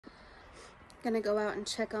Gonna go out and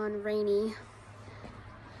check on Rainy.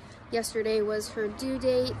 Yesterday was her due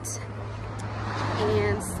date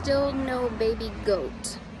and still no baby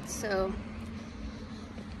goat. So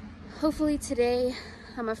hopefully today,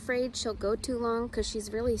 I'm afraid she'll go too long because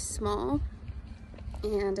she's really small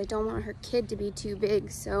and I don't want her kid to be too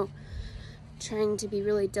big. So trying to be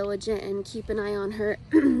really diligent and keep an eye on her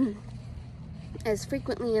as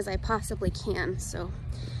frequently as I possibly can. So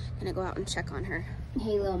I'm gonna go out and check on her.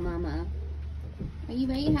 Hey little mama, are you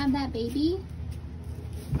ready to have that baby?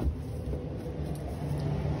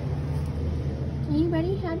 Are you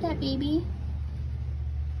ready to have that baby?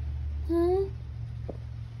 Huh?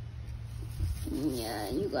 Yeah,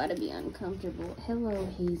 you gotta be uncomfortable. Hello,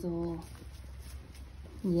 Hazel.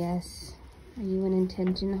 Yes. Are you an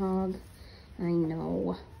attention hog? I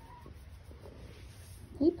know.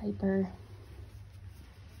 Hey, Piper.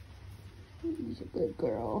 She's a good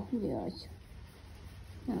girl. Yes.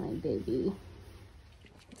 Hi, baby.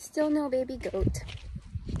 Still no baby goat.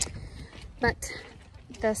 But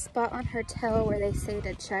the spot on her tail where they say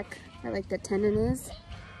to check where like the tendon is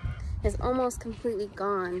almost completely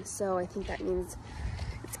gone. So I think that means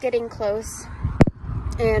it's getting close.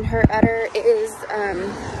 And her udder is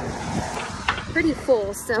pretty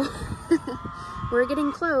full, so we're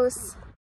getting close.